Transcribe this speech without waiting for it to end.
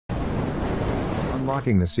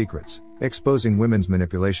Unlocking the secrets, exposing women's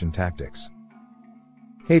manipulation tactics.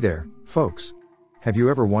 Hey there, folks. Have you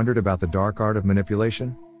ever wondered about the dark art of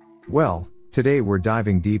manipulation? Well, today we're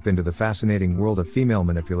diving deep into the fascinating world of female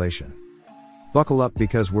manipulation. Buckle up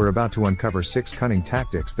because we're about to uncover 6 cunning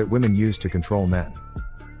tactics that women use to control men.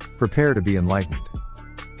 Prepare to be enlightened.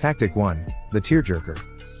 Tactic 1, the tearjerker.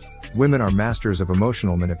 Women are masters of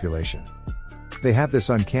emotional manipulation. They have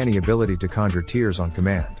this uncanny ability to conjure tears on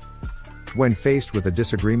command. When faced with a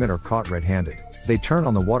disagreement or caught red-handed, they turn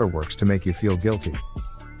on the waterworks to make you feel guilty.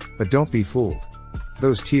 But don't be fooled.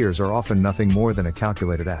 Those tears are often nothing more than a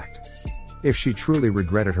calculated act. If she truly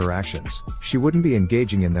regretted her actions, she wouldn't be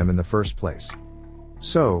engaging in them in the first place.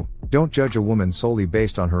 So, don't judge a woman solely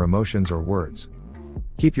based on her emotions or words.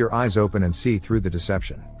 Keep your eyes open and see through the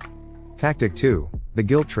deception. Tactic 2, the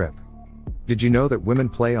guilt trip. Did you know that women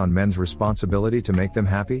play on men's responsibility to make them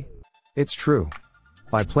happy? It's true.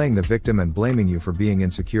 By playing the victim and blaming you for being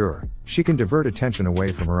insecure, she can divert attention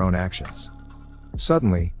away from her own actions.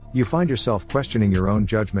 Suddenly, you find yourself questioning your own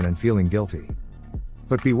judgment and feeling guilty.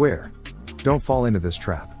 But beware. Don't fall into this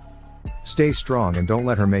trap. Stay strong and don't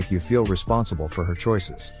let her make you feel responsible for her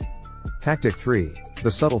choices. Tactic 3,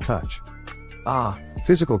 the subtle touch.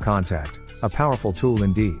 Physical contact, a powerful tool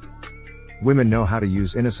indeed. Women know how to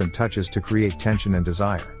use innocent touches to create tension and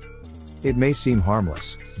desire. It may seem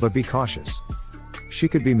harmless, but be cautious. She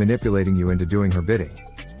could be manipulating you into doing her bidding.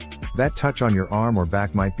 That touch on your arm or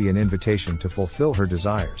back might be an invitation to fulfill her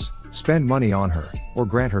desires, spend money on her, or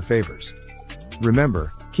grant her favors.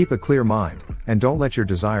 Remember, keep a clear mind, and don't let your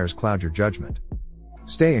desires cloud your judgment.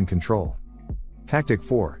 Stay in control. Tactic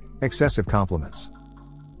 4, excessive compliments.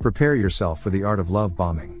 Prepare yourself for the art of love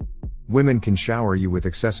bombing. Women can shower you with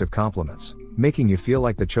excessive compliments, making you feel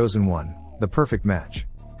like the chosen one, the perfect match.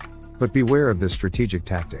 But beware of this strategic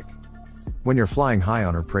tactic. When you're flying high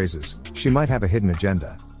on her praises, she might have a hidden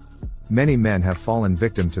agenda. Many men have fallen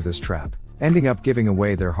victim to this trap, ending up giving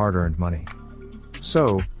away their hard-earned money.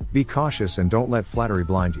 So, be cautious and don't let flattery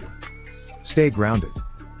blind you. Stay grounded.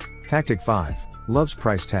 Tactic 5, love's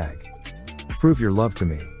price tag. Prove your love to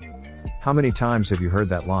me. How many times have you heard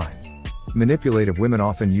that line? Manipulative women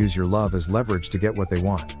often use your love as leverage to get what they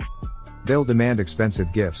want. They'll demand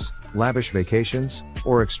expensive gifts, lavish vacations,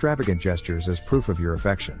 or extravagant gestures as proof of your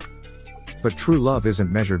affection. But true love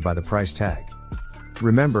isn't measured by the price tag.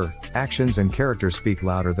 Remember, actions and character speak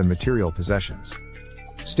louder than material possessions.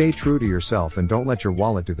 Stay true to yourself and don't let your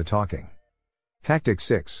wallet do the talking. Tactic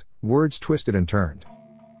 6, words twisted and turned.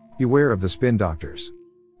 Beware of the spin doctors.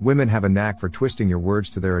 Women have a knack for twisting your words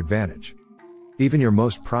to their advantage. Even your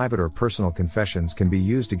most private or personal confessions can be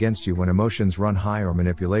used against you when emotions run high or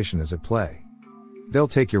manipulation is at play. They'll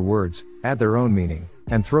take your words, add their own meaning,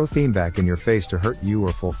 and throw theme back in your face to hurt you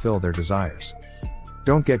or fulfill their desires.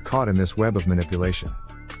 Don't get caught in this web of manipulation.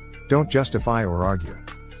 Don't justify or argue.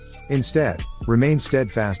 Instead, remain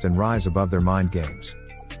steadfast and rise above their mind games.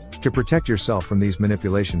 To protect yourself from these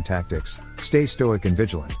manipulation tactics, stay stoic and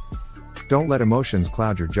vigilant. Don't let emotions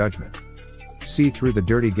cloud your judgment. See through the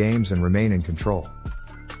dirty games and remain in control.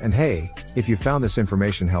 And hey, if you found this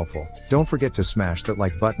information helpful, don't forget to smash that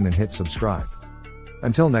like button and hit subscribe.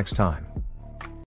 Until next time.